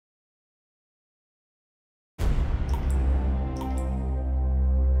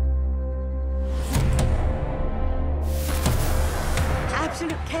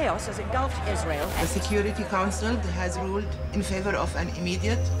chaos has engulfed Israel. The Security Council has ruled in favor of an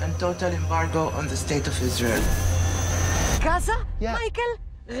immediate and total embargo on the State of Israel. Gaza? Yeah. Michael?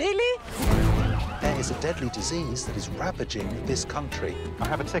 Really? There is a deadly disease that is ravaging this country. I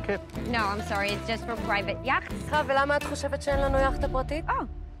have a ticket. No, I'm sorry, it's just for private yachts. ולמה את חושבת שאין לנו יכטה פרטית? Oh,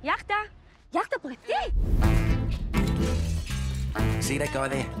 יאכטה? יאכטה פרטית? See that guy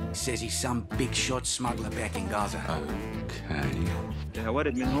there? Says he's some big shot smuggler back in Gaza. Okay. يا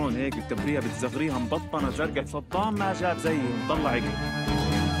ولد من هون هيك بتكبريها بتصغريها مبطنه زرقاء صدام ما جاب زيي مطلع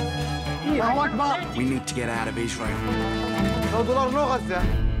عقل. We need to get out of Israel.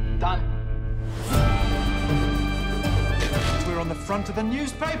 We're on the front of the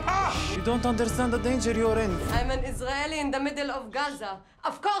newspaper! You don't understand the danger you're in. I'm an Israeli in the middle of Gaza.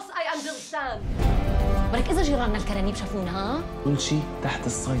 Of course I understand. ولك إذا جيراننا الكرانيب شافونا ها؟ كل شيء تحت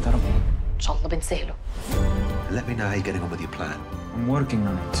السيطرة. إن شاء الله بنسهله. Let me know how you're getting on with your plan. I'm working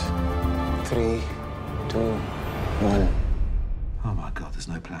on it. 3, 2, 1. Oh my God, there's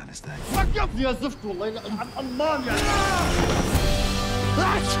no plan, is there? وقفني يا زفت والله يلعن الأمان يعني.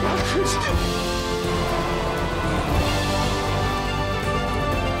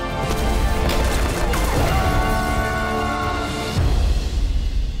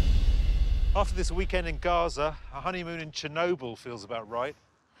 After this weekend in Gaza, a honeymoon in Chernobyl feels about right.